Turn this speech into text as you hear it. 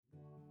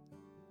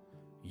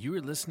You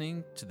are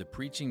listening to the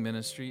preaching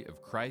ministry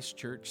of Christ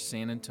Church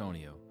San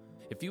Antonio.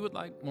 If you would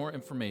like more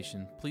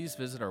information, please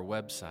visit our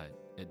website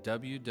at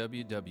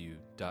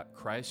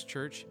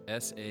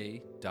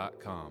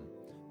www.christchurchsa.com.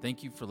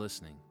 Thank you for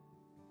listening.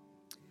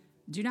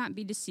 Do not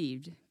be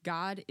deceived.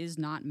 God is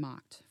not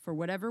mocked. For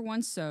whatever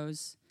one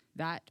sows,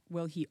 that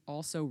will he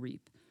also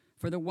reap.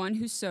 For the one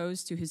who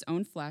sows to his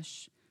own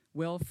flesh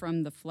will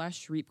from the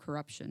flesh reap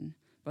corruption,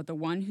 but the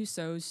one who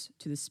sows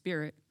to the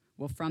Spirit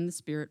will from the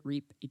Spirit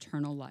reap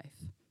eternal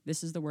life.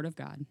 This is the word of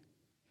God.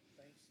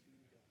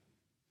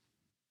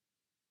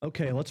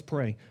 Okay, let's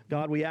pray.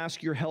 God, we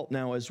ask your help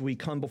now as we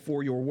come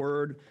before your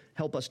word.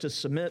 Help us to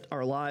submit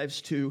our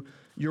lives to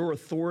your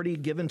authority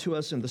given to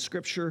us in the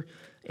Scripture,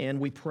 and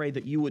we pray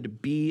that you would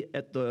be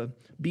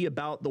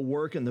about the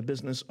work and the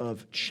business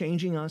of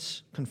changing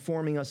us,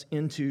 conforming us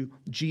into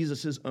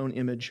Jesus' own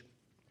image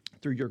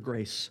through your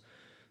grace.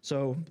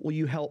 So will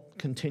you help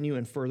continue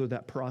and further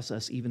that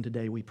process even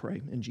today, we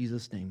pray. In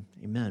Jesus' name,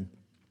 amen.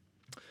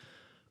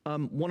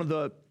 One of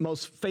the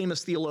most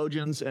famous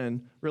theologians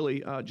and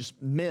really just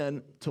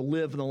men to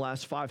live in the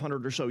last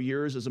 500 or so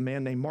years is a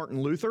man named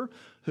Martin Luther,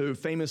 who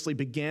famously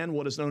began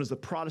what is known as the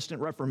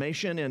Protestant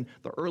Reformation in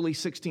the early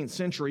 16th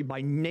century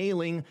by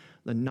nailing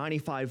the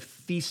 95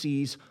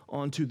 Theses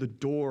onto the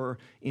door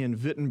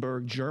in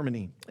Wittenberg,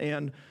 Germany.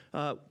 And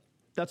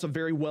that's a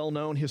very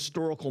well-known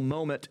historical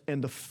moment.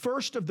 And the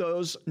first of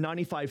those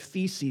 95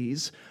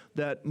 Theses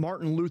that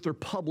Martin Luther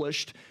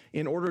published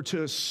in order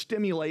to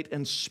stimulate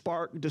and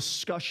spark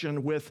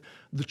discussion with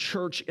the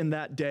church in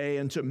that day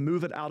and to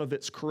move it out of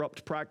its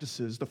corrupt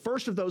practices, the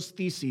first of those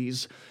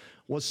theses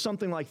was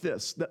something like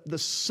this: that the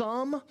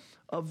sum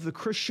of the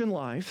Christian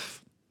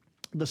life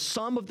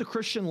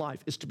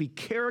is to be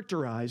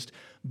characterized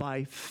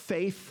by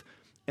faith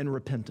and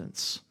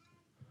repentance.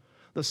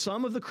 The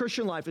sum of the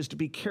Christian life is to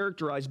be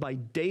characterized by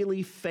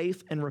daily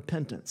faith and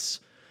repentance.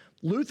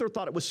 Luther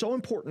thought it was so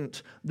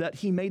important that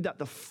he made that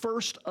the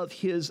first of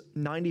his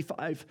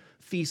 95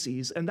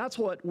 theses, and that's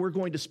what we're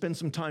going to spend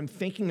some time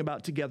thinking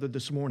about together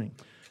this morning.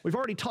 We've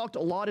already talked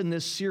a lot in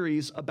this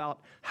series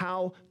about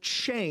how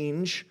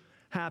change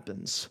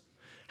happens,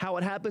 how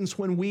it happens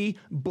when we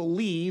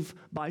believe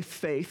by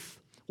faith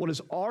what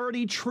is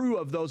already true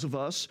of those of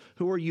us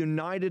who are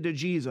united to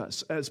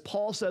Jesus. As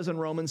Paul says in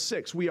Romans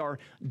 6, we are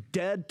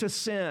dead to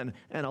sin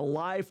and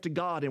alive to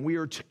God, and we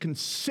are to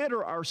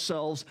consider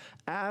ourselves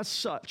as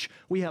such.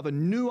 We have a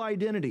new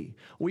identity.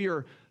 We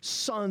are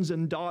sons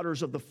and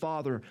daughters of the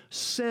Father.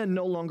 Sin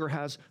no longer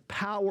has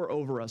power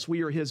over us.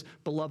 We are his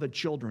beloved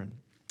children.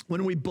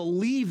 When we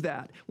believe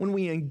that, when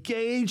we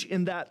engage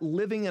in that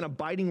living and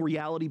abiding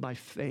reality by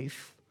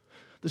faith,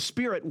 the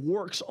Spirit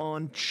works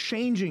on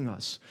changing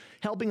us,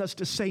 helping us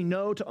to say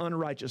no to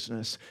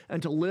unrighteousness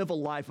and to live a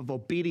life of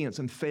obedience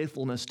and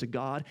faithfulness to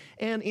God,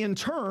 and in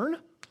turn,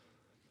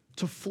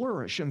 to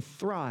flourish and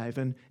thrive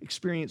and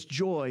experience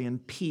joy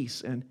and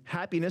peace and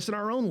happiness in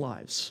our own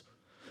lives.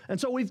 And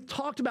so we've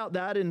talked about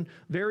that in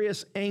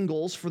various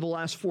angles for the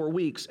last 4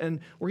 weeks,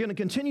 and we're going to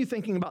continue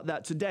thinking about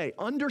that today.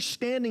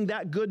 Understanding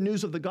that good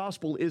news of the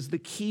gospel is the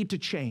key to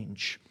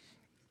change.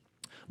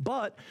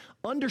 But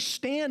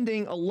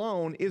understanding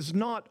alone is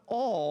not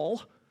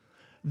all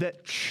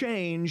that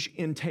change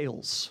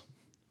entails.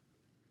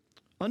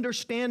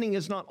 Understanding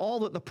is not all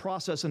that the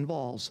process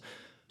involves.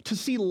 To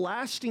see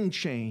lasting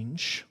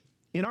change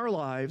in our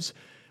lives,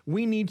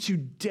 we need to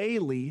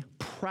daily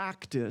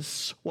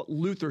practice what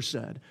Luther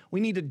said.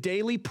 We need to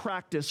daily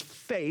practice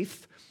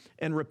faith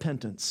and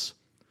repentance.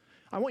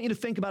 I want you to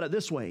think about it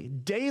this way.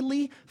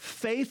 Daily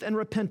faith and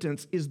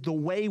repentance is the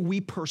way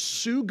we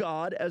pursue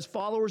God as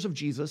followers of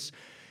Jesus,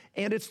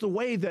 and it's the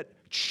way that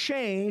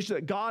change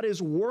that God is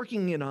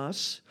working in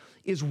us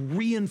is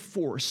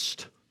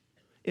reinforced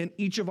in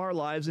each of our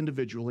lives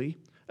individually,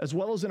 as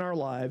well as in our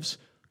lives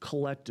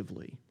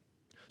collectively.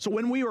 So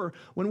when we are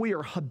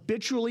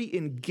habitually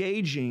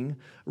engaging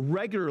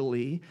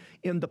regularly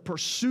in the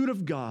pursuit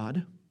of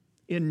God,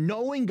 in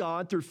knowing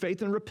God through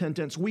faith and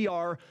repentance, we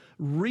are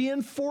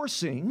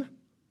reinforcing,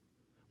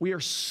 we are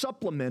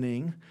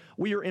supplementing,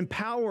 we are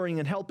empowering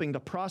and helping the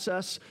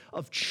process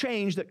of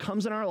change that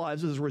comes in our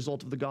lives as a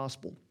result of the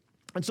gospel.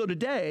 And so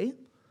today,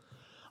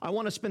 I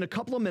want to spend a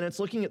couple of minutes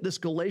looking at this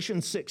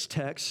Galatians 6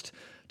 text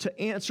to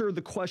answer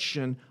the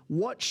question,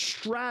 what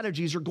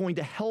strategies are going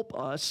to help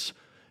us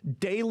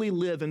daily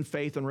live in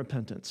faith and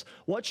repentance?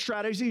 What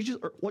strategies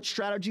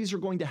are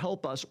going to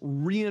help us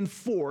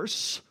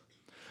reinforce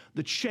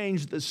the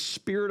change that the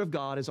Spirit of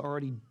God is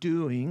already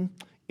doing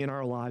in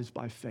our lives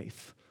by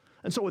faith?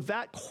 And so with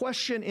that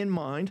question in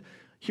mind,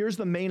 here's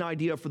the main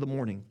idea for the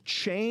morning.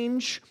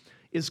 Change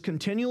is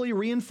continually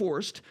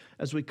reinforced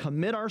as we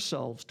commit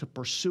ourselves to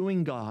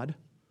pursuing God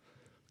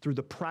through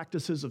the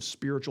practices of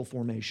spiritual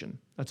formation.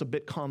 That's a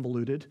bit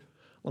convoluted.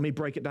 Let me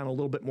break it down a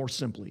little bit more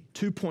simply.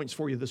 2 points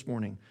for you this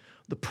morning.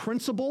 The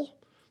principle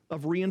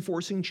of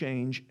reinforcing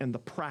change and the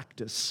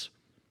practice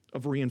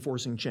of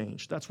reinforcing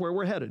change. That's where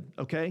we're headed,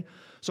 okay?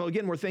 So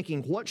again, we're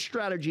thinking, what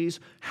strategies,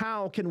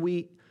 how can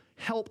we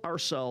help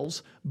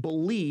ourselves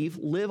believe,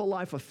 live a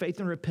life of faith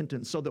and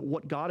repentance so that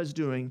what God is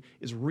doing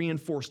is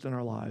reinforced in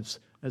our lives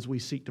as we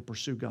seek to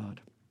pursue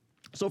God.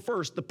 So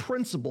first, the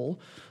principle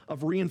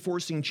of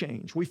reinforcing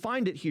change. We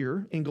find it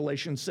here in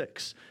Galatians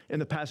 6, in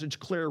the passage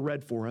Claire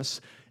read for us.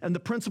 And the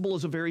principle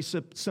is a very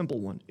simple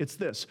one. It's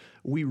this: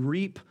 we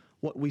reap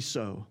what we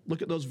sow.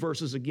 Look at those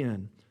verses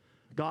again.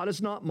 God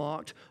is not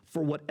mocked,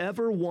 for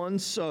whatever one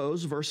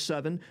sows, verse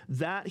 7,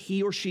 that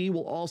he or she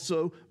will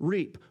also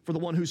reap. For the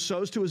one who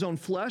sows to his own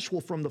flesh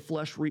will from the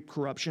flesh reap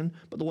corruption,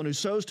 but the one who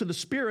sows to the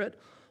Spirit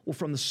will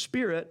from the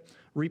Spirit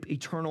reap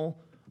eternal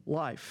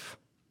life.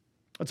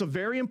 It's a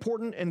very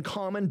important and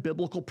common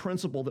biblical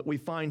principle that we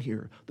find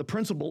here, the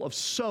principle of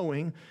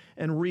sowing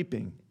and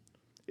reaping.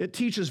 It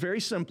teaches very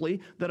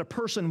simply that a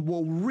person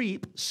will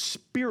reap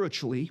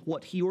spiritually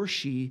what he or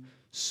she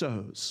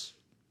sows.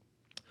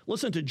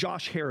 Listen to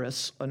Josh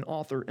Harris, an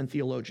author and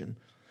theologian.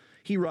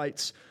 He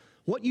writes,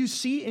 "What you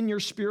see in your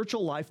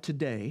spiritual life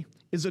today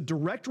is a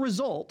direct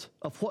result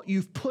of what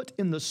you've put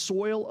in the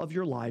soil of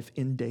your life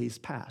in days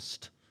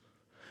past.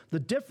 The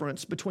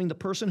difference between the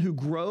person who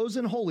grows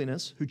in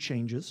holiness, who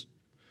changes,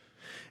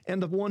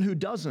 and the one who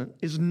doesn't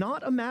is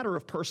not a matter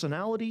of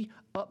personality,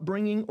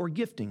 upbringing, or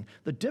gifting.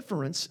 The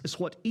difference is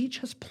what each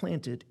has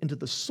planted into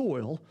the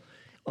soil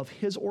of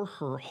his or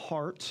her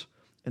heart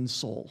and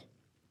soul."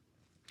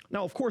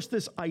 Now, of course,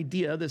 this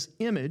idea, this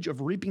image of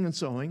reaping and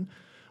sowing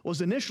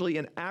was initially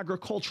an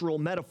agricultural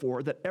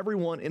metaphor that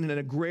everyone in an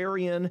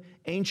agrarian,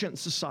 ancient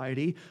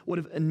society would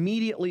have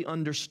immediately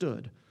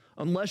understood.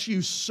 Unless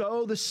you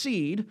sow the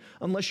seed,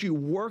 unless you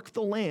work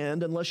the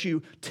land, unless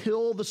you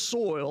till the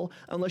soil,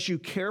 unless you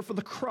care for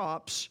the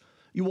crops,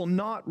 you will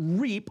not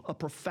reap a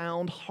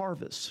profound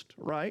harvest,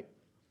 right?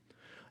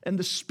 And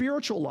the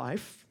spiritual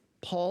life,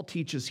 Paul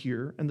teaches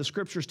here, and the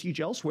scriptures teach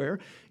elsewhere,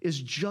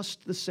 is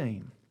just the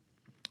same.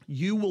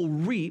 You will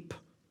reap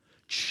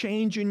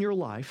change in your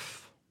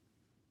life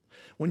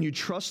when you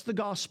trust the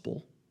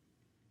gospel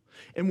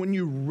and when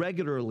you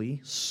regularly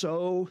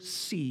sow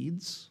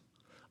seeds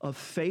of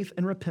faith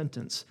and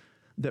repentance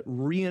that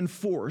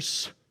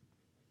reinforce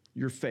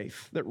your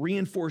faith, that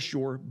reinforce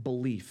your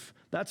belief.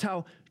 That's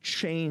how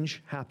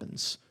change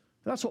happens.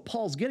 That's what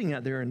Paul's getting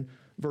at there in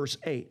verse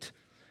 8.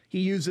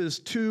 He uses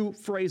two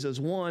phrases.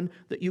 One,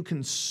 that you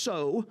can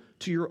sow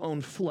to your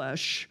own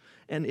flesh,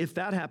 and if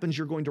that happens,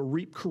 you're going to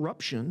reap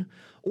corruption.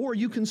 Or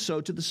you can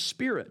sow to the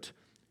Spirit,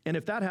 and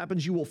if that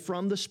happens, you will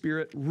from the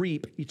Spirit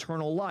reap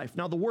eternal life.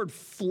 Now, the word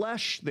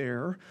flesh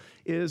there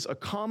is a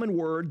common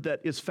word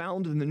that is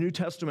found in the New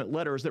Testament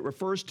letters that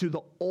refers to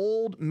the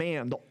old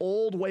man, the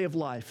old way of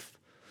life,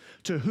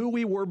 to who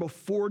we were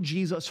before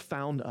Jesus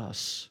found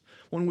us.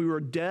 When we were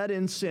dead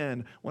in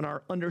sin, when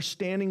our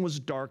understanding was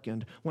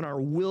darkened, when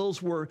our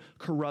wills were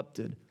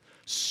corrupted.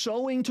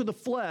 Sowing to the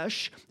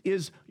flesh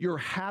is your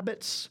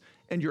habits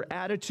and your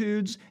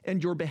attitudes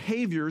and your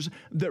behaviors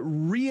that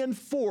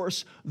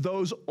reinforce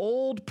those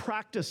old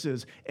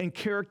practices and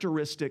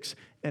characteristics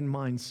and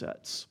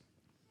mindsets.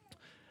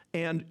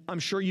 And I'm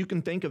sure you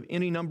can think of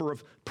any number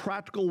of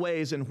practical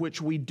ways in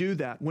which we do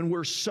that. When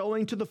we're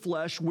sowing to the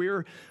flesh,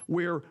 we're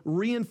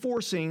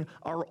reinforcing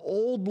our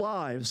old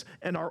lives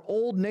and our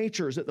old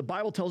natures that the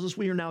Bible tells us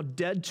we are now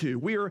dead to.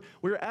 We're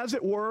as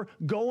it were,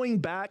 going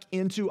back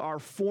into our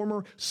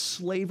former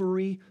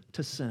slavery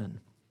to sin.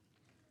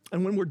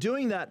 And when we're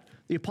doing that,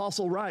 the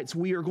apostle writes,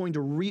 we are going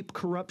to reap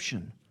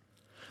corruption.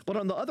 But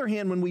on the other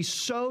hand, when we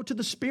sow to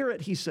the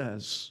Spirit, he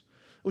says,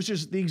 which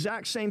is the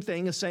exact same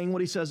thing as saying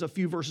what he says a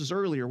few verses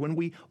earlier. When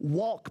we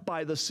walk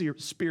by the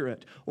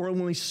Spirit, or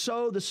when we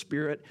sow the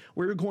Spirit,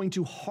 we're going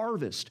to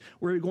harvest.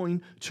 We're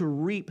going to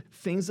reap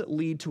things that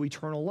lead to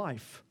eternal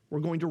life. We're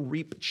going to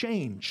reap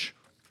change.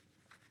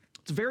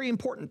 It's a very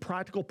important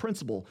practical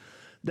principle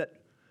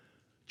that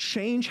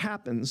change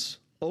happens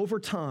over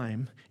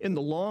time in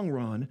the long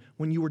run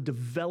when you are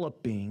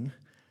developing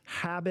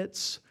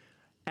habits,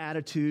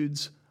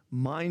 attitudes,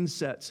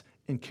 mindsets,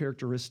 and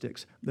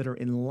characteristics that are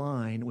in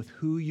line with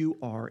who you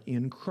are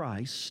in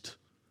Christ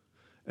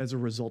as a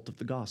result of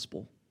the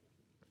gospel.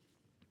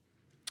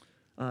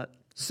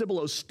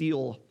 Cibolo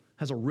Steel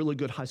has a really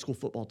good high school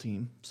football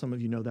team. Some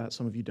of you know that,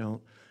 some of you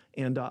don't.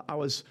 And I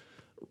was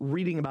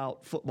reading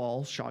about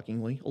football,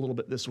 shockingly, a little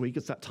bit this week.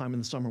 It's that time in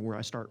the summer where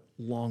I start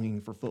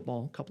longing for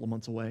football, a couple of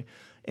months away.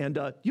 And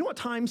you know what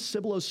time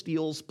Cibolo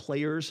Steel's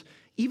players,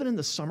 even in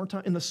the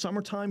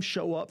summertime,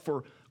 show up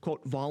for,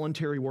 quote,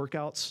 voluntary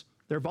workouts?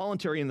 They're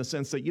voluntary in the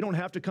sense that you don't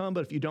have to come,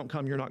 but if you don't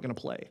come, you're not going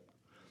to play.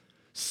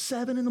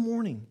 7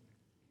 a.m.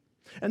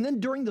 And then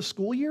during the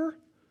school year,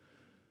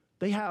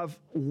 they have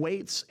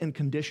weights and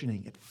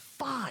conditioning at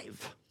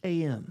 5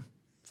 a.m.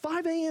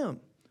 5 a.m.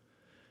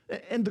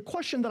 And the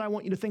question that I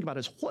want you to think about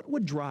is, what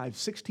would drive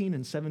 16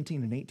 and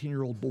 17 and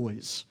 18-year-old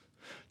boys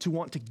to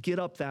want to get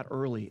up that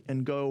early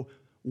and go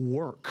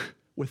work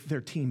with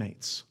their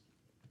teammates?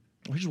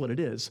 Well, here's what it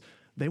is.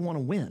 They want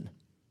to win.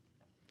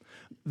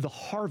 The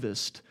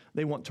harvest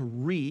they want to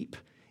reap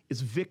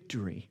is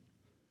victory.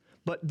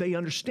 But they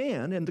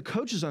understand, and the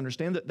coaches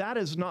understand, that that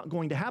is not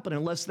going to happen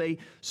unless they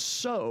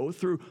sow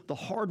through the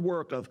hard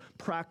work of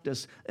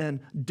practice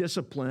and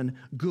discipline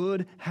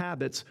good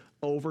habits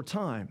over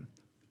time.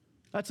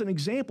 That's an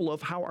example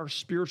of how our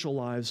spiritual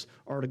lives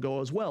are to go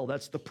as well.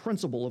 That's the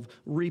principle of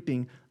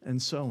reaping and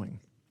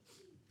sowing.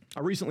 I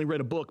recently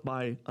read a book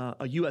by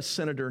a U.S.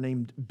 Senator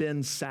named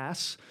Ben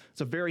Sasse. It's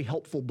a very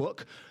helpful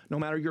book. No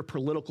matter your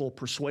political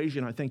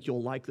persuasion, I think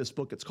you'll like this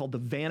book. It's called The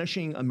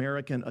Vanishing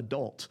American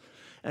Adult.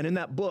 And in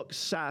that book,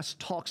 Sasse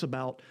talks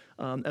about,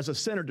 as a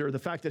senator, the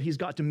fact that he's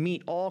got to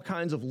meet all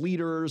kinds of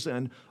leaders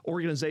and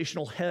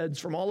organizational heads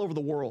from all over the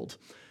world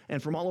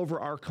and from all over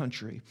our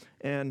country.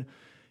 And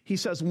he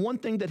says one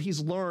thing that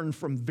he's learned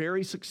from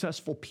very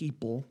successful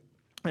people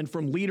and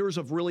from leaders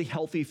of really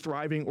healthy,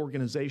 thriving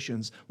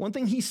organizations, one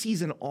thing he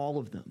sees in all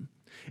of them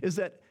is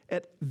that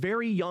at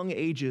very young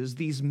ages,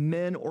 these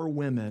men or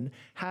women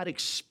had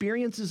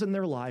experiences in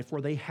their life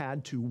where they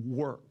had to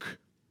work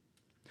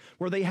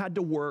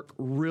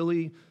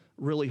really,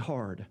 really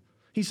hard.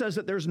 He says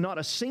that there's not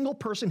a single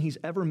person he's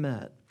ever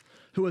met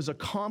who has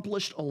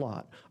accomplished a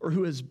lot or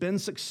who has been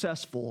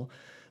successful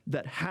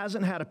that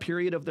hasn't had a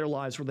period of their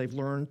lives where they've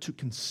learned to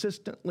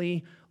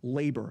consistently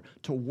labor,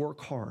 to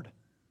work hard.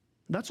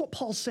 That's what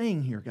Paul's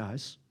saying here,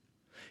 guys.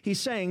 He's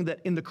saying that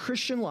in the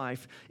Christian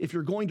life, if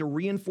you're going to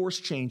reinforce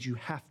change, you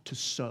have to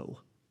sow.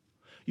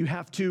 You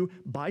have to,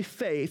 by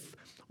faith,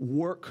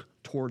 work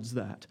towards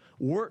that.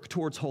 Work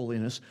towards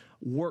holiness.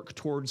 Work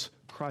towards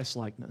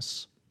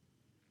Christ-likeness.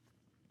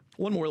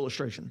 One more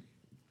illustration.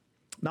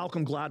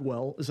 Malcolm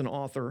Gladwell is an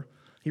author.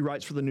 He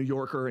writes for The New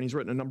Yorker, and he's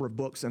written a number of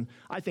books, and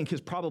I think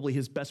probably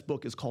his best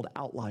book is called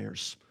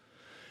Outliers.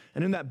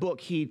 And in that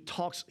book, he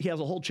has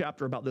a whole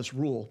chapter about this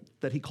rule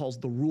that he calls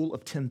the rule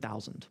of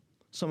 10,000.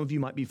 Some of you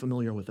might be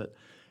familiar with it.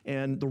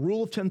 And the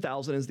rule of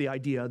 10,000 is the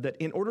idea that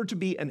in order to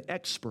be an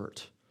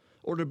expert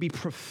or to be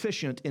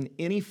proficient in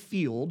any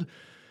field,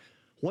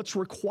 what's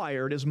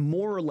required is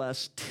more or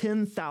less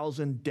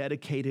 10,000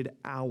 dedicated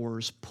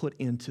hours put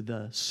into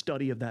the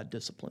study of that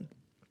discipline.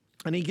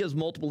 And he gives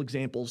multiple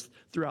examples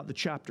throughout the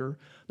chapter,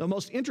 the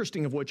most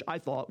interesting of which I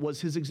thought was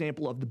his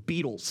example of the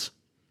Beatles,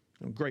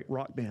 a great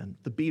rock band,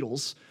 the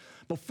Beatles.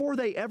 Before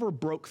they ever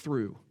broke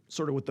through,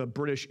 sort of with the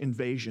British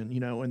invasion,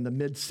 in the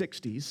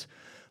mid-60s,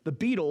 the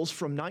Beatles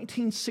from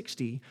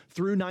 1960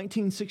 through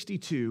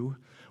 1962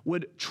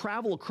 would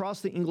travel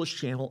across the English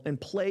Channel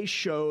and play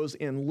shows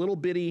in little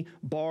bitty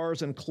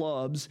bars and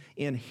clubs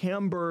in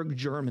Hamburg,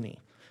 Germany.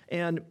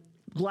 And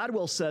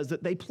Gladwell says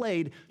that they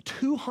played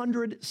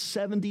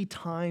 270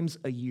 times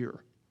a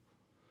year,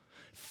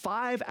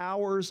 5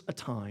 hours a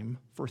time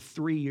for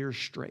 3 years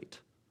straight,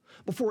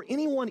 before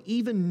anyone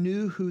even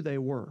knew who they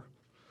were.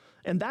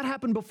 And that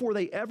happened before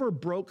they ever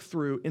broke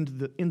through in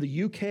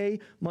the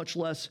UK, much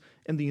less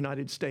in the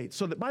United States.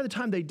 So that by the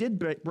time they did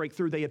break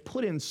through, they had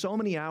put in so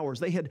many hours,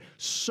 they had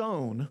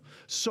sown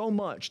so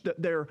much that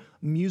their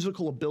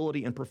musical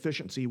ability and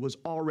proficiency was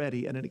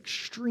already at an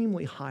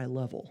extremely high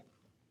level.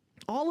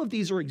 All of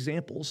these are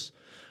examples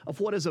of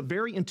what is a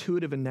very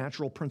intuitive and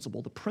natural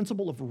principle, the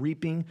principle of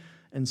reaping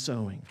and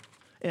sowing.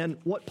 And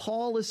what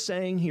Paul is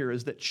saying here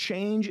is that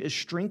change is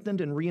strengthened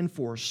and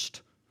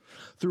reinforced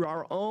through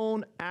our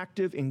own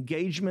active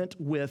engagement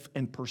with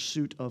and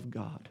pursuit of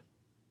God.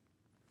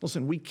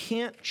 Listen, we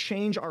can't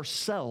change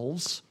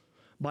ourselves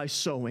by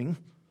sowing.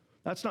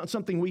 That's not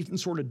something we can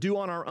sort of do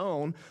on our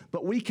own,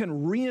 but we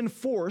can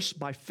reinforce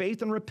by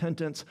faith and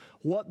repentance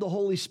what the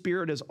Holy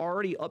Spirit is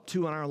already up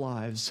to in our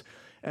lives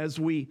as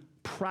we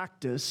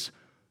practice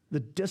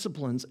the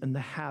disciplines and the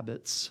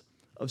habits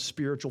of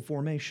spiritual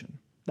formation.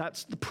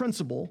 That's the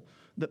principle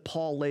that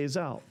Paul lays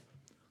out.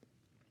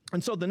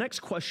 And so the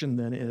next question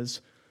then is,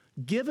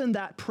 given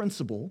that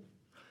principle,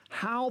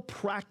 how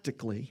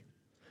practically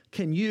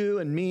can you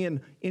and me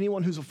and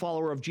anyone who's a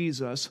follower of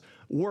Jesus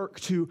work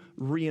to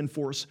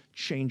reinforce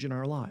change in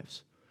our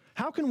lives?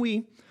 How can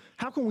we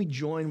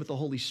join with the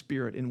Holy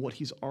Spirit in what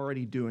he's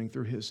already doing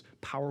through his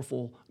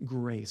powerful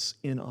grace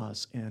in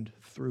us and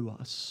through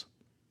us?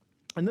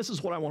 And this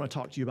is what I want to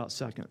talk to you about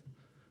second.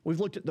 We've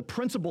looked at the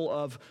principle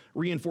of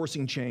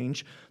reinforcing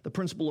change, the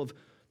principle of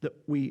that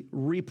we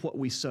reap what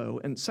we sow.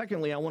 And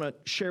secondly, I want to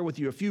share with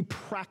you a few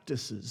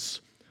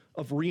practices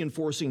of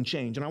reinforcing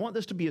change. And I want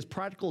this to be as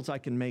practical as I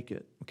can make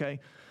it,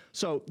 okay?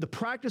 So the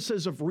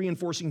practices of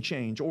reinforcing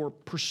change or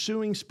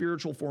pursuing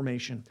spiritual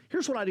formation.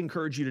 Here's what I'd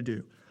encourage you to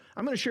do.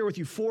 I'm going to share with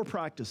you 4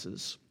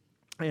 practices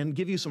and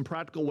give you some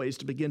practical ways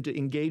to begin to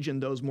engage in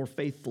those more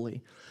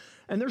faithfully.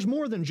 And there's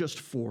more than just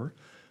 4,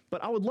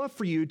 but I would love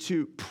for you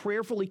to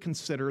prayerfully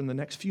consider in the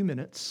next few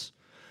minutes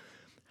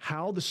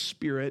how the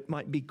Spirit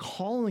might be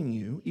calling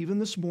you, even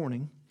this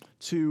morning,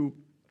 to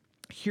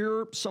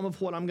hear some of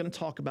what I'm going to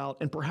talk about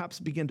and perhaps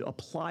begin to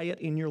apply it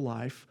in your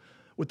life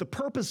with the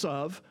purpose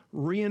of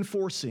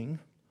reinforcing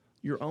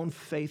your own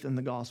faith in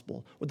the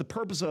gospel, with the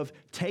purpose of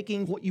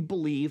taking what you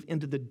believe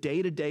into the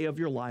day-to-day of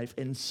your life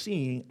and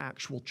seeing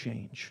actual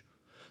change.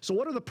 So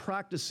what are the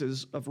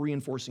practices of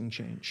reinforcing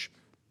change?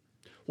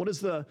 What is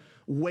the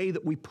way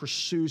that we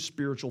pursue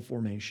spiritual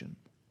formation?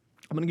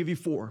 I'm going to give you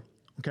 4,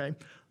 okay?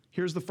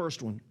 Here's the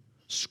first one,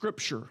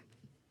 Scripture.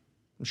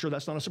 I'm sure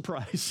that's not a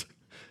surprise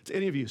to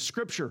any of you.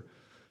 Scripture.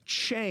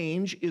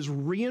 Change is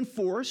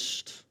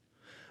reinforced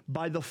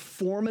by the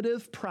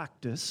formative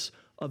practice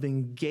of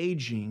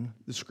engaging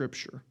the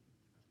Scripture.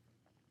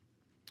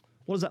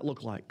 What does that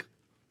look like?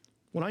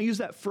 When I use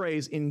that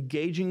phrase,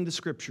 engaging the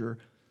Scripture,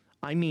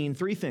 I mean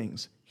three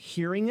things: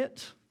 hearing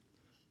it,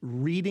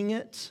 reading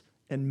it,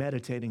 and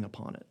meditating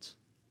upon it.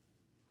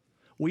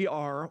 We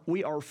are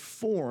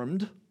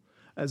formed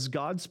as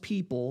God's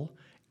people,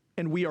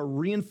 and we are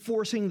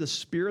reinforcing the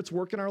Spirit's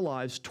work in our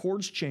lives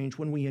towards change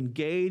when we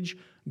engage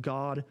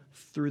God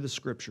through the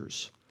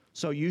Scriptures.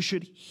 So you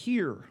should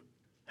hear.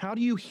 How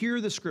do you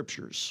hear the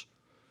Scriptures?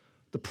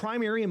 The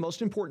primary and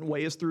most important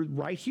way is through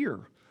right here,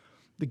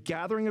 the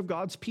gathering of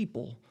God's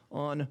people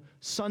on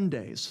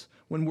Sundays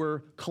when we're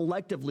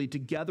collectively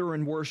together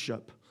in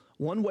worship.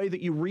 One way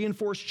that you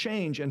reinforce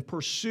change and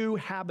pursue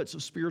habits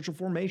of spiritual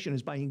formation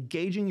is by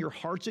engaging your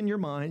hearts and your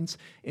minds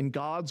in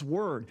God's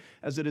Word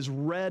as it is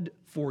read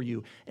for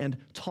you and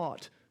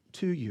taught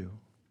to you.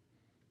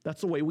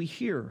 That's the way we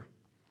hear.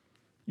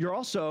 You're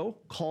also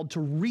called to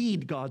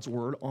read God's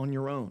Word on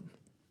your own.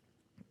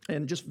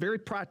 And just very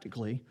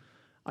practically,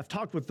 I've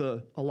talked with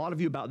a lot of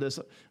you about this.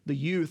 The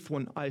youth,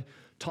 when I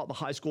taught the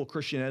high school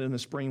Christian ed in the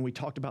spring, we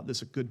talked about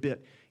this a good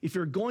bit. If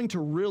you're going to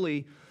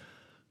really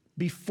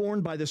be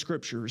formed by the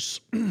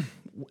Scriptures,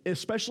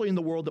 especially in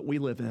the world that we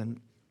live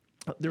in,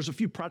 there's a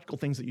few practical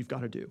things that you've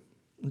got to do,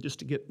 just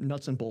to get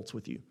nuts and bolts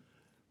with you.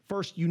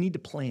 First, you need to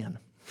plan.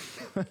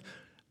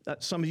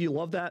 Some of you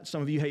love that,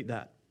 some of you hate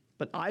that.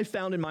 But I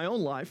found in my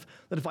own life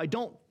that if I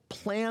don't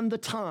plan the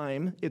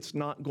time, it's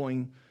not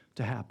going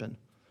to happen.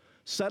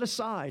 Set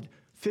aside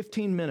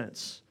 15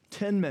 minutes,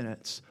 10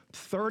 minutes,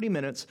 30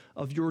 minutes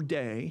of your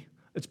day.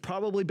 It's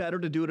probably better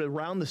to do it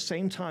around the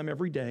same time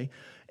every day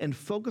and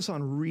focus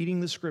on reading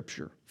the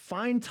Scripture.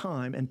 Find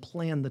time and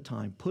plan the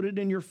time. Put it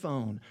in your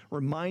phone.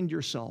 Remind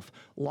yourself.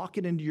 Lock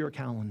it into your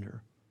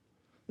calendar.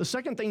 The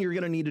second thing you're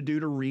going to need to do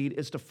to read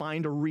is to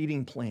find a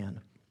reading plan.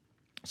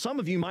 Some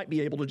of you might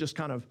be able to just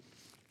kind of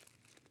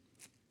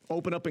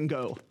open up and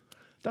go.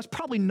 That's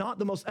probably not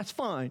that's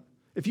fine.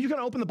 If you're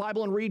going to open the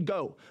Bible and read,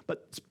 go.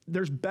 But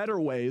there's better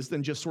ways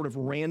than just sort of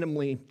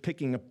randomly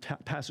picking a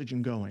passage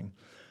and going.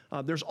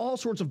 There's all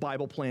sorts of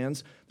Bible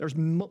plans. There's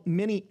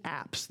many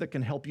apps that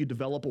can help you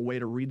develop a way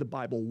to read the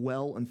Bible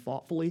well and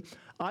thoughtfully.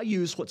 I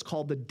use what's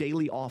called the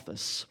Daily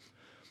Office.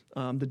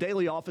 The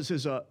Daily Office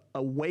is a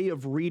way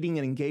of reading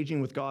and engaging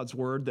with God's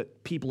Word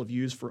that people have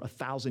used for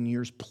 1,000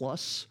 years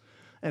plus.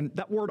 And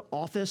that word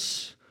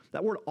office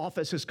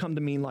has come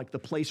to mean like the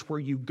place where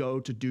you go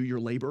to do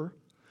your labor.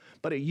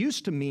 But it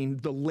used to mean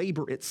the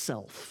labor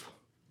itself,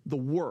 the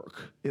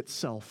work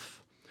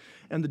itself.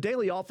 And the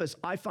Daily Office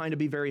I find to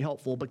be very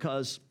helpful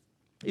because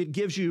it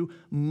gives you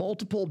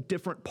multiple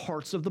different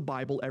parts of the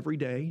Bible every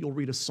day. You'll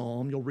read a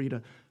psalm, you'll read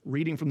a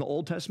reading from the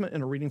Old Testament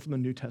and a reading from the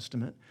New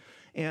Testament.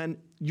 And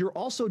you're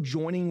also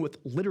joining with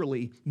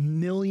literally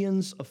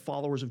millions of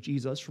followers of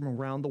Jesus from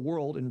around the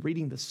world and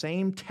reading the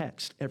same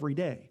text every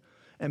day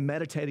and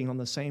meditating on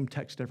the same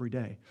text every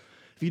day.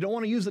 If you don't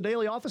want to use the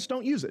Daily Office,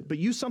 don't use it, but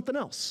use something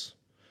else.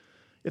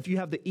 If you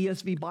have the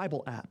ESV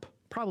Bible app,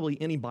 probably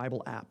any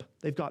Bible app,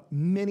 they've got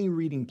many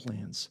reading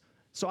plans.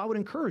 So I would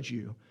encourage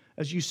you,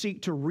 as you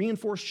seek to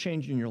reinforce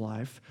change in your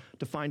life,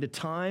 to find a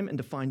time and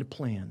to find a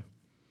plan.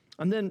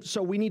 And then,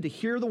 so we need to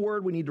hear the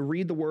Word, we need to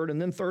read the Word,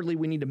 and then thirdly,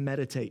 we need to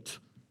meditate.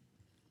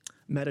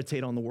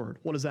 Meditate on the Word.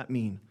 What does that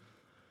mean?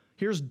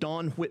 Here's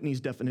Don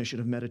Whitney's definition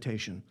of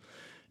meditation.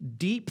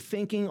 Deep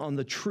thinking on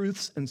the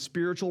truths and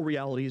spiritual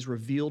realities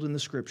revealed in the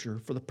Scripture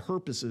for the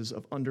purposes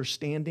of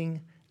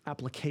understanding,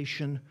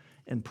 application,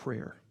 and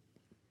prayer.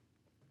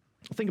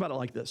 Think about it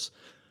like this.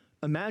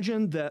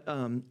 Imagine that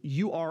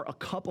you are a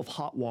cup of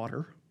hot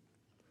water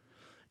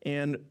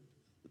and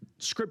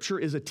Scripture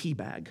is a tea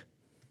bag,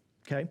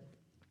 okay?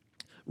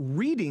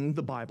 Reading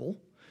the Bible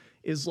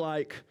is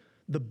like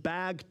the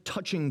bag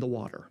touching the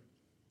water.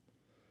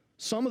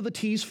 Some of the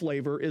tea's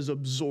flavor is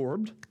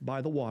absorbed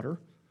by the water,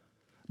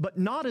 but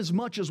not as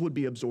much as would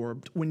be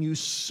absorbed when you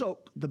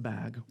soak the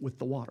bag with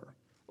the water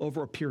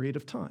over a period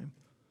of time.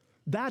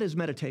 That is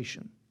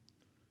meditation.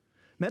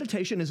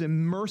 Meditation is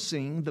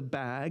immersing the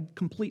bag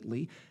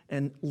completely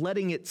and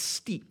letting it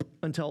steep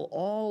until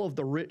all of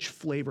the rich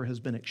flavor has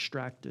been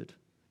extracted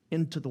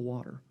into the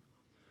water.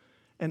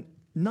 And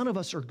none of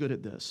us are good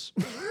at this.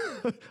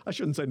 I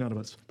shouldn't say none of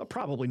us, but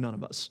probably none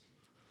of us.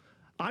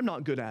 I'm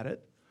not good at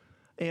it.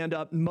 And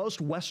most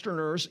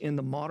Westerners in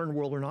the modern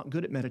world are not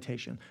good at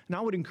meditation. And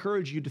I would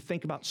encourage you to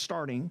think about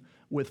starting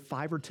with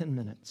 5 or 10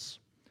 minutes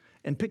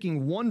and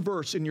picking one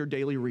verse in your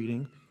daily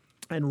reading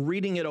and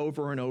reading it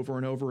over and over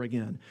and over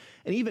again.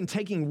 And even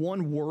taking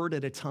one word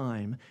at a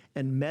time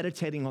and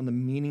meditating on the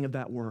meaning of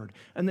that word.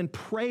 And then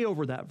pray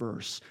over that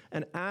verse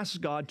and ask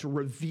God to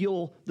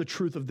reveal the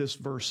truth of this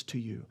verse to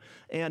you.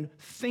 And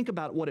think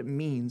about what it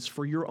means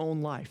for your own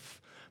life.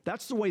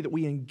 That's the way that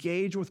we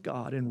engage with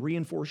God and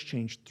reinforce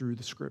change through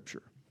the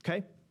Scripture,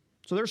 okay?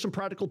 So there's some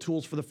practical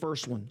tools for the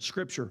first one,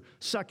 Scripture.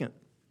 Second,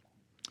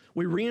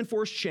 We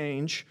reinforce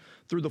change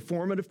through the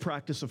formative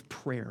practice of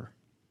prayer.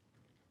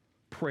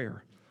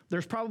 Prayer.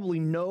 There's probably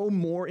no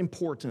more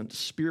important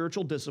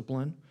spiritual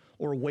discipline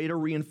or way to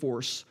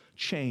reinforce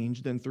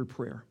change than through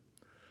prayer.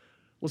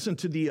 Listen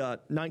to the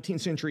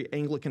 19th century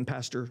Anglican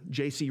pastor,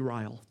 J.C.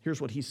 Ryle.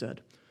 Here's what he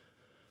said.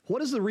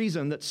 What is the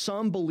reason that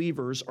some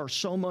believers are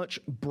so much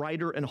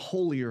brighter and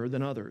holier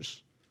than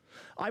others?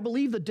 I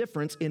believe the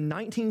difference in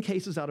 19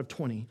 cases out of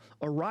 20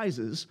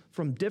 arises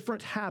from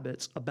different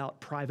habits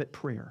about private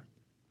prayer.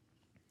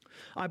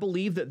 I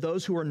believe that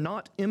those who are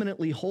not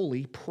eminently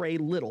holy pray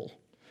little,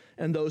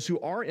 and those who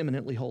are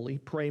eminently holy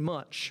pray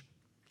much.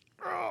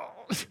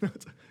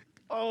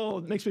 Oh,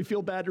 it makes me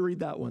feel bad to read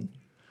that one.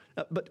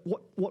 But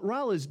what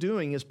Ryle is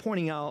doing is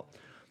pointing out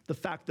the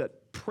fact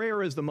that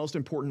prayer is the most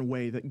important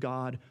way that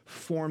God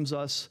forms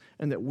us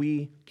and that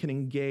we can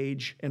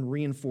engage and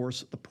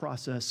reinforce the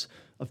process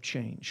of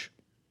change.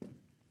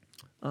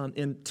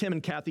 And Tim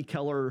and Kathy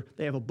Keller,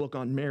 they have a book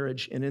on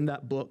marriage, and in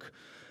that book,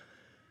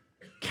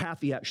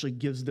 Kathy actually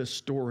gives this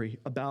story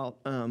about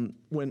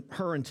when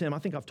her and Tim, I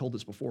think I've told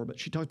this before, but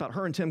she talks about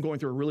her and Tim going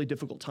through a really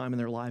difficult time in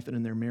their life and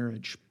in their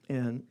marriage.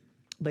 And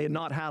they had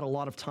not had a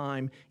lot of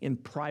time in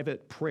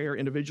private prayer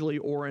individually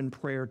or in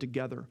prayer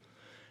together.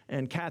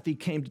 And Kathy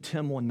came to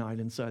Tim one night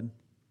and said,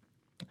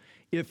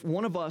 if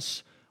one of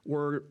us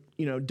were,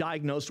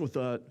 diagnosed with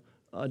a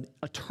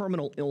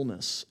terminal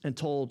illness and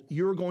told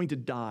you're going to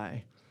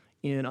die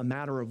in a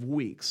matter of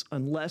weeks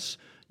unless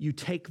you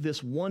take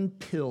this one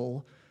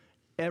pill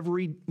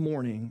every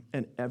morning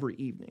and every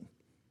evening.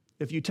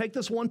 If you take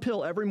this one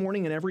pill every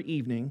morning and every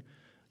evening,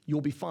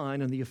 you'll be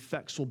fine and the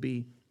effects will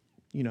be,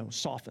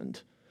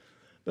 softened.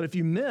 But if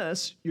you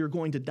miss, you're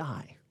going to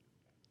die.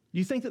 Do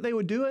you think that they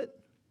would do it?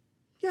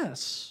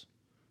 Yes.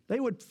 They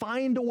would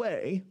find a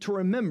way to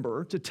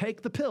remember to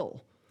take the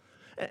pill.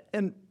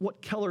 And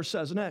what Keller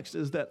says next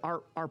is that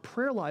our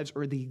prayer lives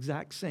are the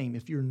exact same.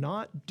 If you're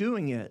not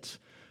doing it,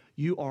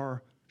 you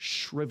are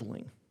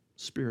shriveling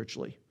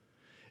spiritually.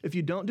 If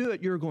you don't do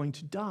it, you're going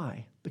to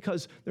die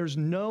because there's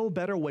no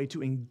better way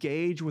to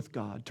engage with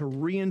God, to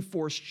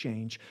reinforce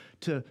change,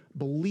 to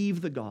believe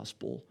the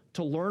gospel,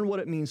 to learn what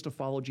it means to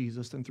follow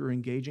Jesus than through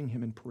engaging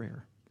him in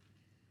prayer.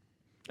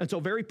 And so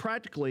very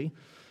practically,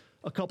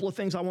 a couple of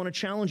things I want to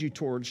challenge you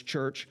towards,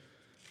 church.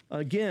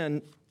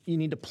 Again, you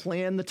need to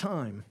plan the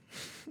time.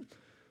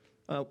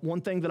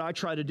 One thing that I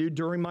try to do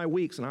during my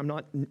weeks, and I'm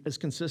not as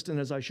consistent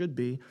as I should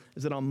be,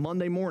 is that on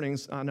Monday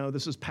mornings, I know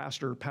this is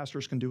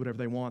pastors can do whatever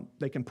they want.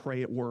 They can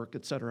pray at work,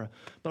 etc.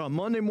 But on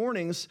Monday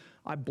mornings,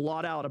 I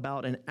blot out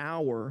about an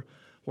hour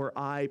where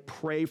I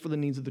pray for the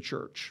needs of the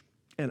church.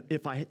 And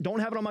if I don't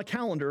have it on my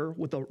calendar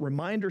with a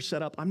reminder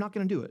set up, I'm not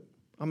going to do it.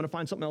 I'm going to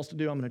find something else to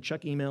do. I'm going to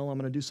check email. I'm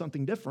going to do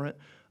something different.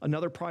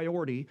 Another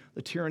priority,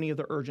 the tyranny of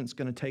the urgent is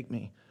going to take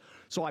me.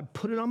 So I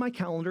put it on my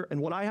calendar, and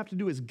what I have to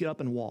do is get up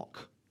and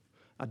walk.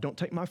 I don't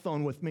take my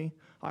phone with me.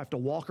 I have to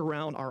walk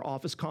around our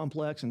office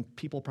complex, and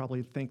people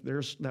probably think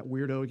there's that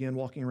weirdo again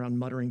walking around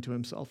muttering to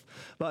himself.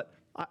 But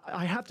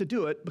I have to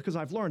do it because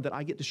I've learned that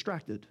I get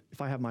distracted.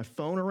 If I have my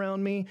phone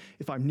around me,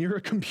 if I'm near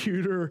a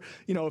computer,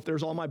 if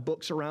there's all my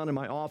books around in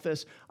my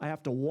office, I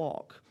have to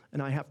walk,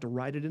 and I have to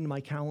write it into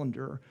my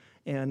calendar.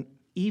 And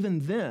even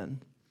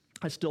then,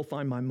 I still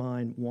find my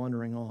mind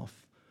wandering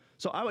off.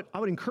 So I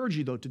would encourage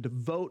you, though, to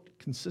devote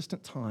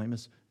consistent time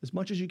as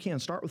much as you can.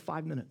 Start with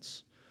 5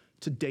 minutes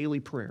to daily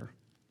prayer.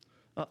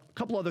 A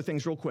couple other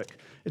things real quick.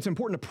 It's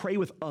important to pray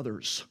with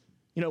others.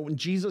 When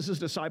Jesus'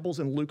 disciples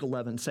in Luke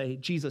 11 say,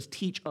 Jesus,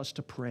 teach us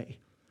to pray,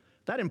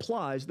 that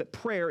implies that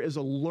prayer is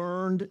a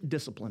learned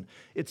discipline.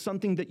 It's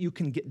something that you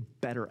can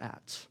get better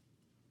at.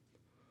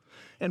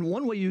 And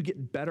one way you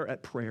get better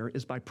at prayer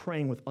is by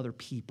praying with other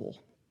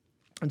people.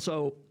 And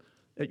so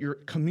at your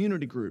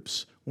community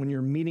groups, when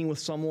you're meeting with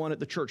someone at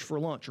the church for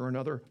lunch or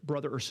another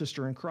brother or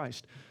sister in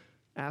Christ,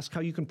 ask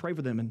how you can pray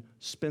for them and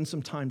spend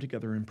some time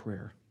together in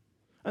prayer.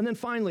 And then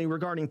finally,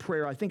 regarding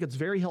prayer, I think it's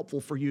very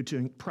helpful for you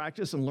to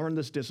practice and learn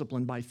this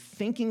discipline by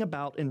thinking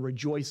about and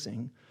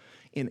rejoicing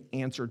in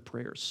answered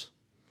prayers.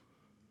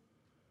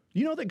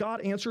 You know that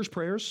God answers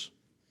prayers?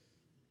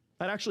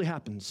 That actually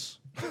happens.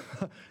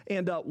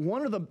 And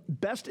one of the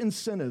best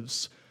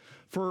incentives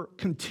for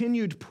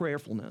continued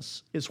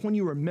prayerfulness is when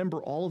you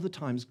remember all of the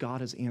times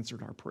God has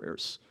answered our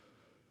prayers.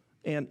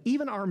 And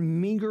even our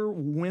meager,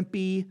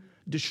 wimpy,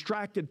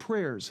 distracted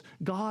prayers,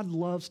 God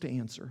loves to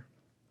answer.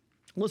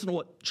 Listen to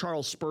what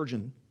Charles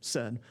Spurgeon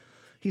said.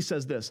 He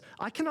says this,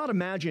 I cannot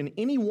imagine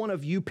any one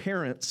of you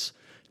parents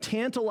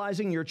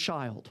tantalizing your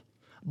child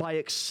by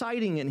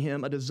exciting in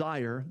him a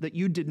desire that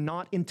you did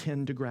not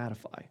intend to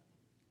gratify.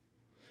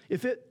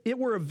 If it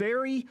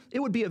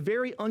would be a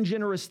very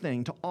ungenerous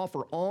thing to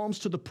offer alms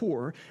to the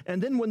poor,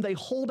 and then when they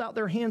hold out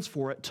their hands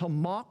for it, to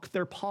mock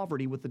their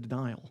poverty with the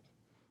denial.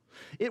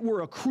 It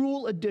were a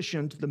cruel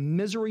addition to the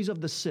miseries of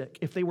the sick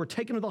if they were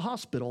taken to the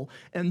hospital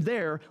and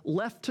there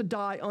left to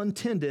die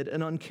untended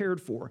and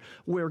uncared for.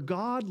 Where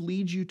God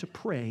leads you to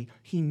pray,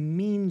 he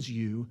means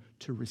you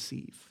to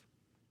receive.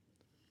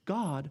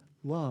 God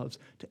loves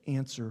to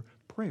answer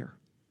prayer.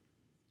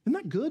 Isn't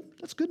that good?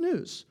 That's good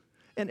news.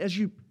 And as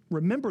you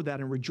remember that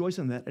and rejoice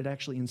in that. It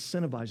actually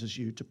incentivizes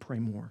you to pray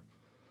more.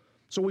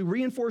 So we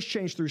reinforce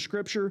change through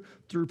Scripture,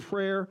 through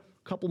prayer.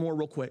 A couple more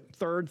real quick.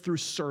 Third, through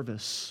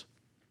service.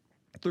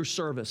 Through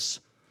service.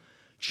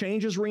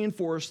 Change is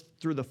reinforced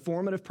through the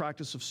formative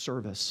practice of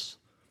service.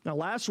 Now,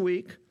 last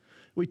week,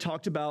 we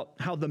talked about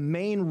how the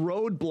main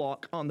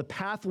roadblock on the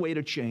pathway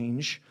to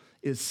change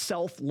is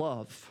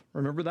self-love.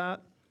 Remember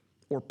that?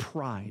 Or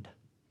pride.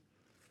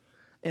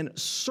 And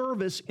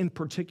service in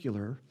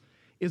particular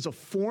is a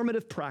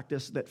formative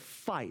practice that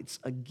fights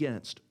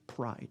against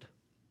pride.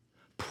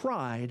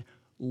 Pride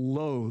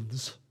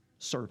loathes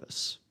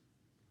service.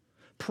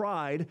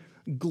 Pride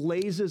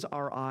glazes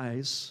our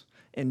eyes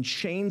and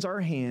chains our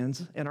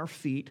hands and our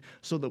feet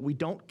so that we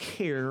don't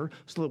care,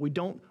 so that we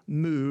don't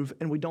move,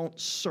 and we don't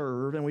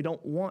serve, and we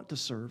don't want to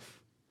serve.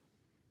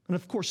 And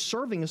of course,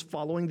 serving is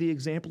following the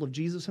example of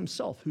Jesus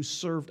himself, who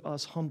served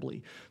us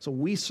humbly. So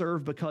we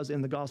serve because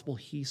in the gospel,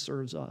 he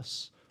serves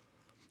us.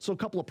 So a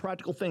couple of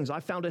practical things.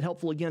 I found it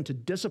helpful, again, to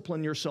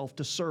discipline yourself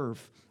to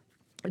serve.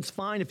 It's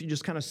fine if you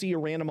just kind of see a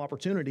random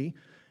opportunity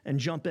and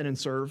jump in and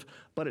serve,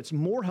 but it's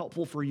more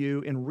helpful for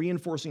you in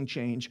reinforcing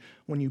change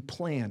when you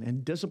plan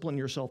and discipline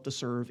yourself to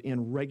serve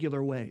in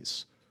regular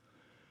ways.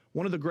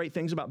 One of the great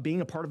things about being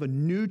a part of a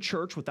new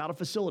church without a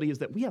facility is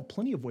that we have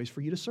plenty of ways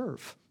for you to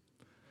serve.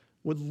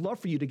 Would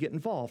love for you to get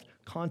involved.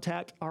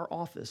 Contact our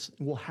office.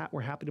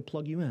 We're happy to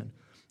plug you in.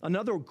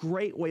 Another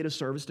great way to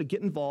serve is to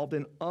get involved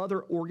in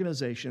other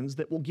organizations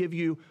that will give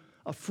you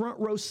a front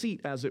row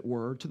seat, as it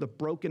were, to the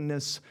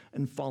brokenness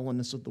and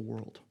fallenness of the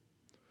world.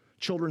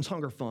 Children's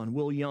Hunger Fund,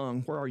 Will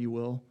Young, where are you,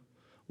 Will?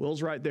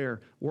 Will's right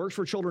there, works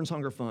for Children's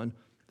Hunger Fund.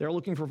 They're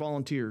looking for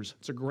volunteers.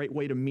 It's a great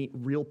way to meet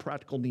real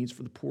practical needs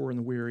for the poor and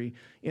the weary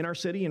in our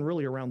city and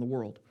really around the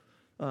world.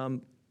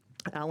 Alan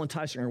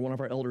Tysinger, one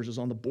of our elders, is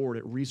on the board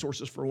at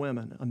Resources for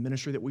Women, a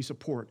ministry that we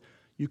support.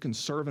 You can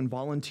serve and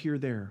volunteer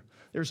there.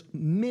 There's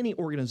many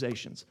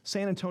organizations,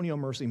 San Antonio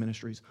Mercy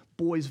Ministries,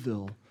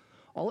 Boysville.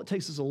 All it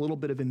takes is a little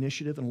bit of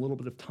initiative and a little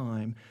bit of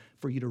time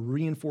for you to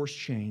reinforce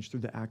change through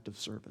the act of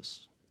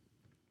service.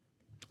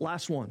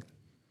 Last one.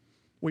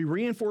 We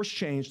reinforce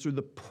change through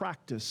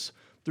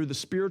the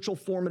spiritual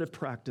formative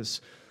practice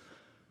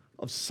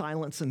of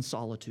silence and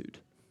solitude.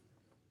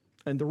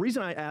 And the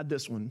reason I add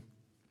this one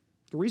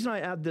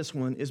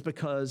is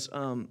because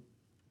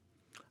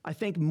I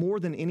think more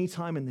than any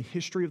time in the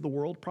history of the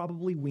world,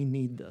 probably we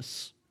need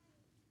this.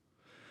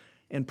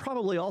 And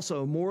probably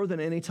also more than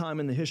any time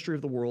in the history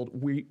of the world,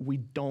 we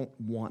don't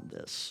want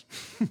this,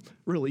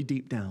 really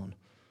deep down.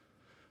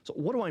 So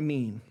what do I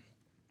mean?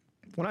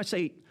 When I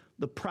say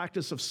the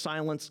practice of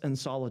silence and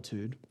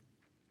solitude,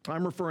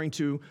 I'm referring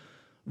to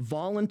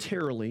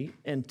voluntarily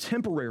and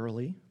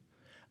temporarily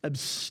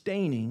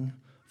abstaining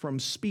from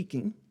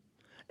speaking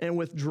and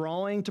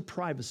withdrawing to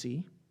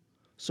privacy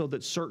so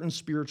that certain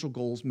spiritual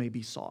goals may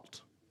be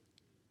sought.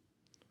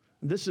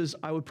 This is,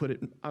 I would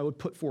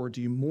put forward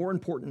to you, more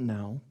important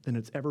now than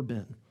it's ever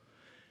been.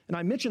 And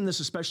I mention this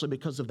especially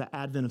because of the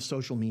advent of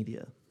social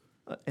media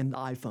and the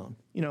iPhone.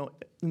 You know,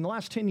 in the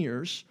last 10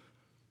 years,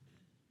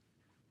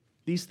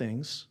 these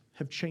things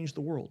have changed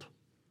the world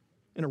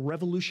in a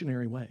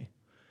revolutionary way.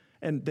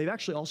 And they've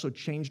actually also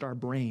changed our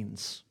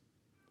brains.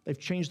 They've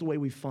changed the way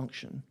we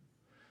function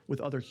with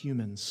other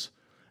humans.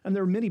 And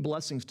there are many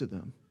blessings to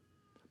them,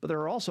 but there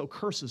are also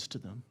curses to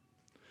them.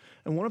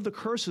 And one of the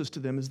curses to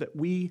them is that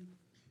we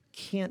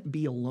can't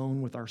be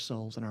alone with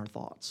ourselves and our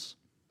thoughts.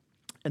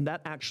 And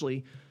that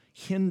actually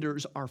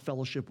hinders our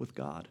fellowship with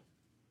God.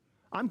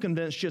 I'm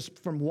convinced just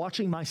from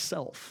watching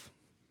myself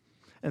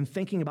and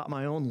thinking about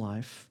my own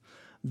life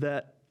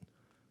that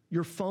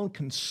your phone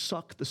can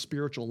suck the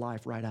spiritual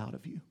life right out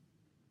of you.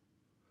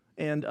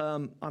 And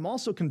I'm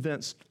also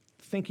convinced,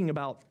 thinking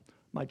about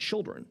my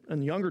children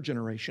and the younger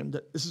generation,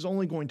 that this is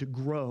only going to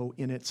grow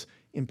in its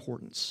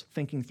importance,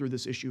 thinking through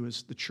this issue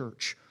as the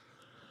church.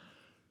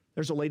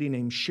 There's a lady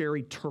named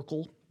Sherry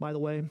Turkle, by the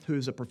way, who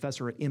is a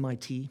professor at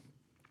MIT,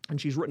 and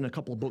she's written a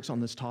couple of books on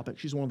this topic.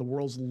 She's one of the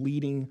world's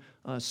leading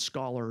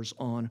scholars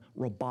on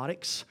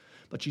robotics,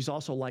 but she's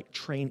also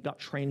got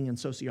training in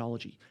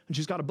sociology. And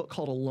she's got a book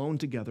called Alone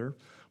Together,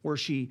 where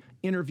she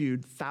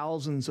interviewed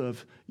thousands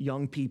of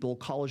young people,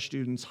 college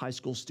students, high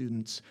school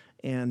students,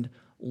 and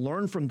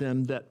learned from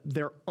them that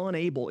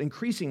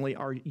increasingly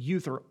our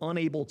youth are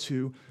unable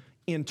to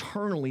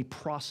internally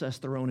process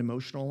their own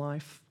emotional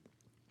life.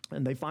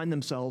 And they find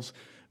themselves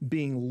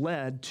being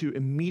led to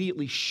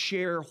immediately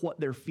share what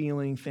they're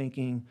feeling,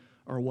 thinking,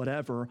 or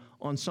whatever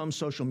on some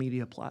social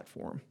media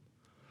platform.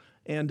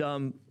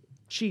 And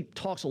she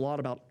talks a lot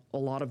about a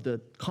lot of the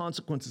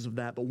consequences of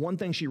that, but one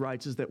thing she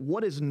writes is that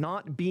what is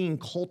not being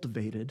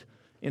cultivated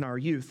in our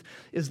youth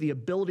is the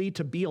ability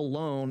to be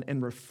alone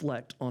and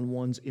reflect on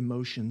one's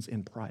emotions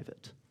in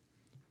private.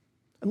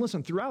 And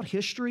listen, throughout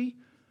history,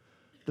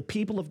 the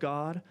people of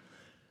God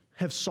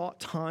have sought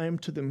time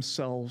to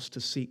themselves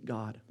to seek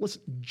God.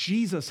 Listen,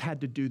 Jesus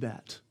had to do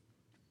that.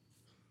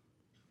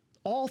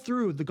 All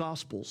through the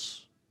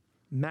Gospels,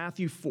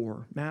 Matthew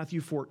 4,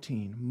 Matthew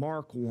 14,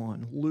 Mark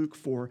 1, Luke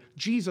 4,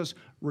 Jesus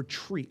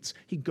retreats.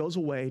 He goes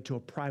away to a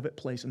private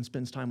place and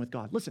spends time with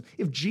God. Listen,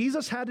 if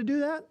Jesus had to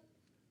do that,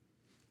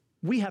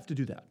 we have to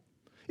do that.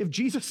 If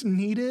Jesus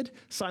needed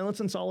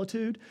silence and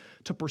solitude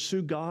to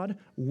pursue God,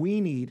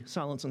 we need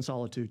silence and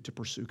solitude to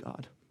pursue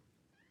God.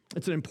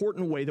 It's an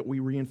important way that we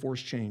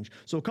reinforce change.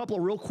 So a couple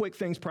of real quick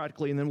things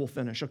practically, and then we'll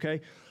finish,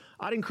 okay?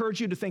 I'd encourage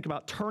you to think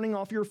about turning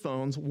off your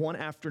phones one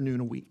afternoon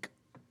a week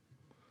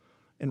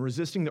and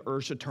resisting the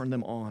urge to turn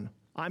them on.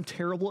 I'm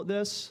terrible at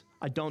this.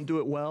 I don't do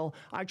it well.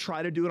 I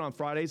try to do it on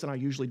Fridays, and I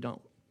usually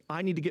don't.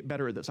 I need to get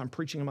better at this. I'm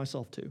preaching to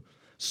myself too.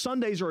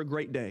 Sundays are a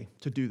great day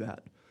to do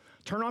that.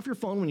 Turn off your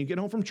phone when you get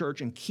home from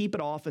church and keep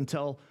it off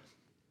until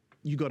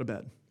you go to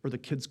bed or the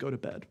kids go to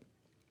bed.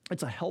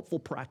 It's a helpful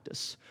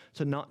practice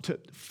to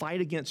fight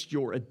against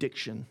your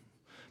addiction,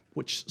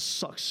 which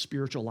sucks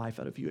spiritual life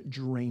out of you. It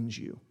drains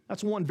you.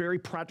 That's one very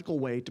practical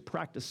way to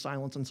practice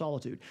silence and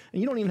solitude.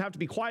 And you don't even have to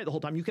be quiet the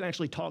whole time. You can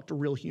actually talk to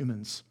real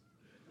humans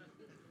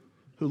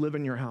who live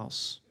in your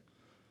house.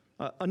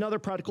 Another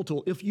practical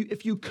tool,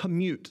 if you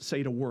commute,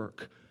 say, to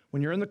work,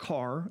 when you're in the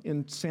car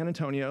in San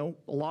Antonio,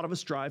 a lot of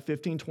us drive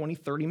 15, 20,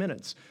 30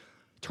 minutes.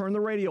 Turn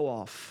the radio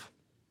off.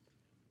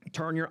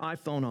 Turn your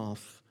iPhone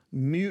off.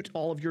 Mute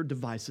all of your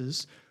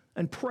devices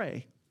and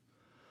pray.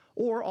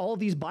 Or all of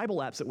these Bible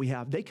apps that we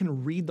have, they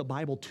can read the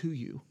Bible to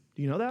you.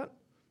 Do you know that?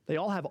 They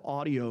all have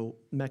audio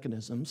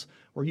mechanisms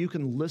where you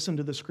can listen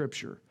to the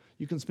scripture.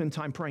 You can spend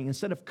time praying.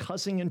 Instead of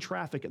cussing in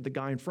traffic at the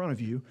guy in front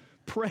of you,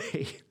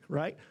 pray,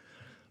 right?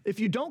 If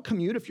you don't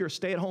commute, if you're a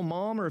stay-at-home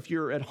mom or if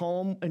you're at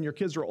home and your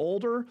kids are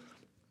older,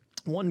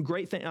 one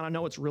great thing, and I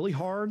know it's really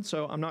hard,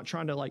 so I'm not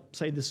trying to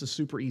say this is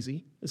super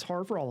easy. It's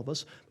hard for all of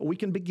us, but we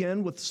can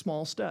begin with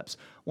small steps.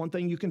 One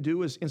thing you can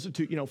do is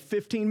institute,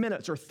 15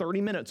 minutes or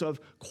 30 minutes of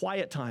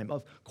quiet time,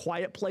 of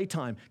quiet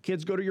playtime.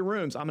 Kids, go to your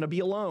rooms. I'm going to be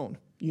alone.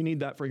 You need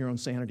that for your own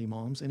sanity,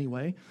 moms,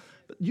 anyway.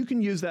 But you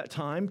can use that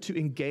time to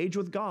engage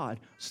with God.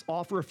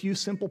 Offer a few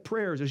simple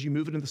prayers as you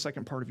move into the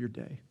second part of your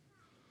day.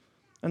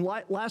 And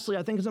lastly,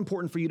 I think it's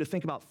important for you to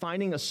think about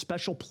finding a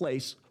special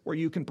place where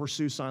you can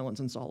pursue silence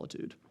and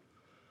solitude.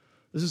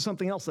 This is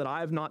something else that I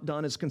have not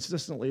done as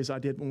consistently as I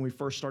did when we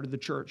first started the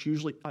church.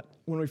 Usually,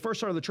 when we first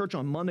started the church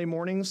on Monday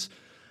mornings,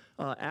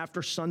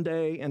 after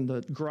Sunday and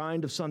the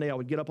grind of Sunday, I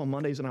would get up on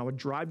Mondays and I would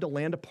drive to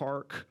Landa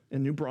Park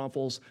in New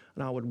Braunfels,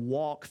 and I would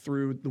walk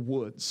through the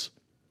woods.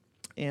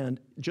 And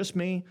just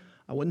me,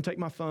 I wouldn't take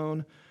my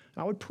phone.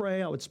 I would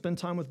pray. I would spend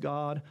time with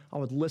God. I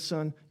would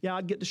listen. Yeah,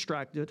 I'd get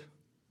distracted.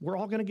 We're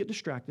all going to get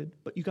distracted,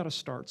 but you got to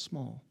start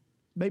small.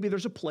 Maybe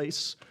there's a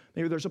place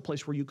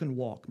where you can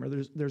walk.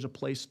 Maybe there's a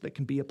place that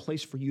can be a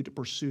place for you to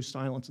pursue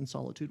silence and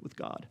solitude with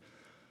God.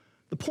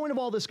 The point of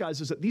all this,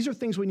 guys, is that these are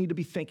things we need to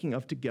be thinking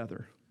of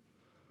together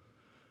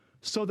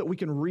so that we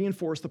can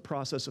reinforce the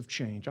process of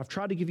change. I've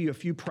tried to give you a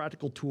few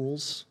practical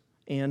tools,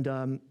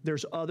 and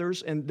there's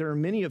others, and there are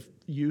many of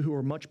you who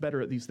are much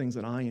better at these things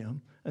than I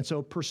am. And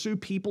so pursue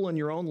people in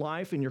your own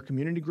life, in your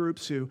community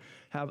groups who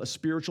have a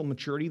spiritual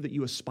maturity that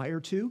you aspire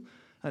to,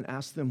 and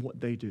ask them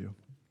what they do.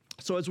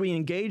 So as we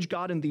engage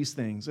God in these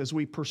things, as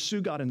we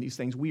pursue God in these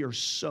things, we are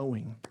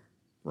sowing,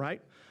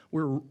 right?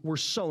 We're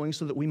sowing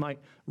so that we might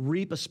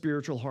reap a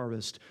spiritual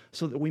harvest,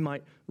 so that we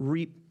might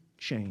reap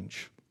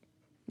change.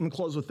 I'm going to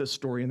close with this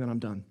story, and then I'm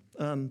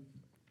done.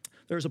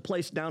 There's a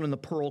place down in the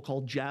Pearl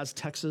called Jazz,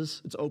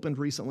 Texas. It's opened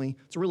recently.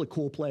 It's a really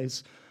cool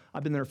place.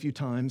 I've been there a few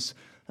times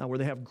where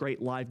they have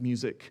great live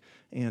music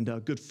and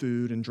good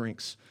food and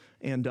drinks.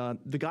 And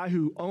the guy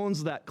who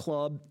owns that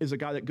club is a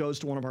guy that goes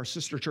to one of our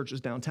sister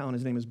churches downtown.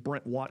 His name is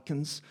Brent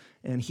Watkins,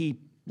 and he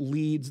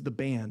leads the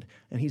band.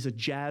 And he's a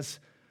jazz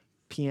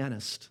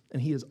pianist,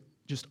 and he is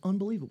just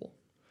unbelievable.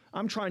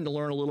 I'm trying to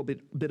learn a little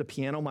bit of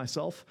piano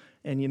myself,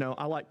 and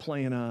I like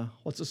playing,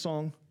 what's the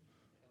song?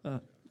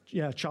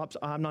 Chops.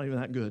 I'm not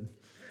even that good.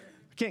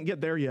 I can't get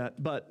there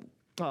yet, but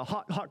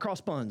hot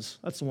cross buns,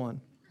 that's the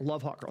one. I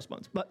love hot cross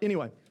buns. But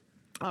anyway,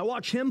 I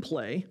watch him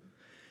play,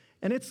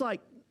 and it's like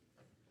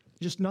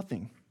just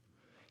nothing.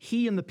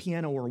 He and the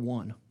piano are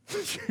one.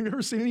 You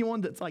ever seen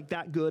anyone that's like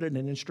that good at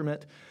an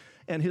instrument?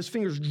 And his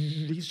fingers,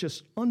 he's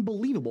just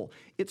unbelievable.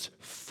 It's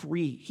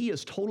free. He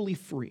is totally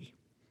free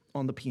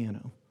on the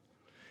piano.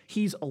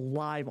 He's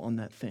alive on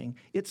that thing.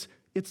 It's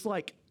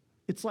like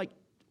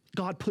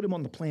God put him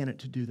on the planet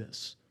to do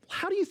this.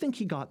 How do you think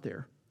he got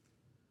there?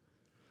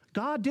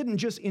 God didn't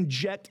just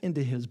inject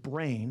into his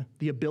brain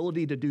the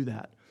ability to do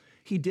that.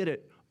 He did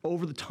it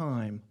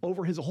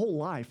over his whole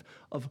life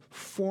of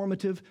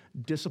formative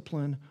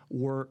discipline,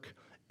 work,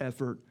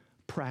 effort,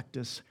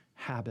 practice,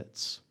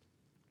 habits.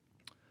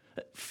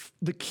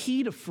 The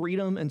key to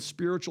freedom and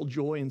spiritual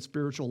joy and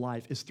spiritual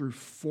life is through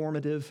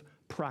formative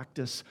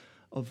practice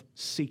of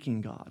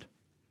seeking God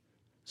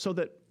so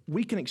that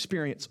we can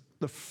experience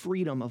the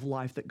freedom of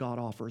life that God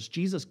offers.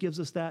 Jesus gives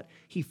us that.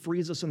 He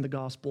frees us in the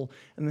gospel,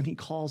 and then he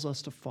calls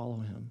us to follow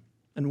him.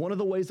 And one of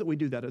the ways that we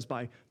do that is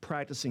by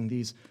practicing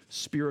these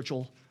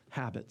spiritual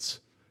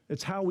habits.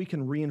 It's how we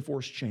can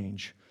reinforce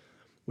change.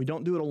 We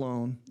don't do it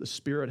alone. The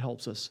Spirit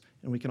helps us,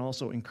 and we can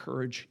also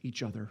encourage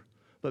each other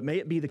but may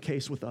it be the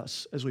case with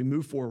us as we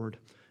move forward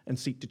and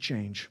seek to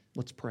change.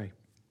 Let's pray.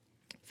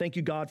 Thank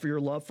you, God, for your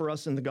love for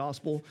us in the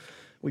gospel.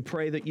 We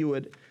pray that you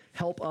would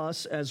help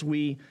us as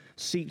we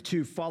seek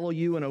to follow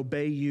you and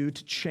obey you,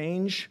 to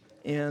change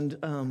and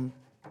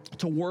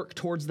to work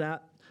towards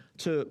that,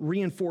 to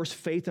reinforce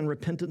faith and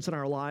repentance in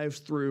our lives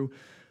through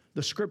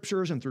the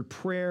scriptures and through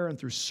prayer and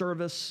through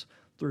service,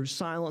 through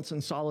silence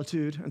and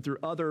solitude, and through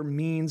other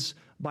means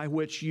by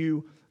which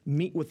you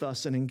meet with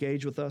us and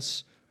engage with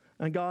us.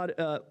 And God,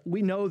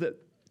 we know that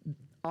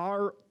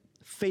our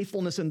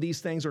faithfulness in these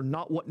things are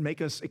not what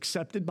make us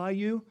accepted by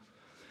you.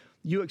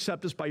 You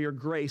accept us by your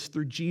grace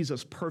through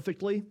Jesus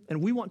perfectly, and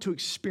we want to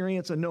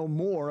experience and know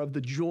more of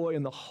the joy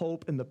and the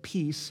hope and the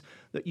peace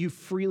that you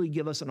freely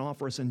give us and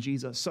offer us in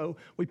Jesus. So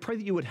we pray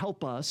that you would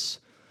help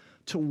us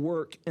to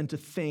work and to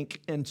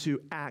think and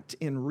to act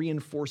in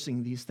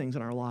reinforcing these things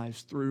in our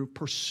lives through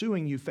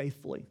pursuing you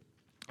faithfully.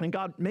 And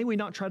God, may we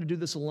not try to do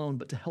this alone,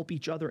 but to help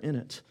each other in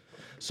it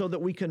so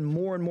that we can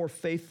more and more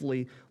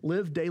faithfully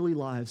live daily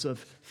lives of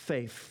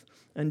faith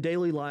and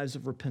daily lives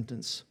of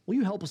repentance. Will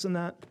you help us in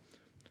that?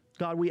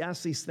 God, we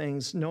ask these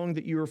things knowing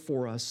that you are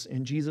for us.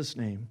 In Jesus'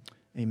 name,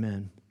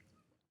 amen.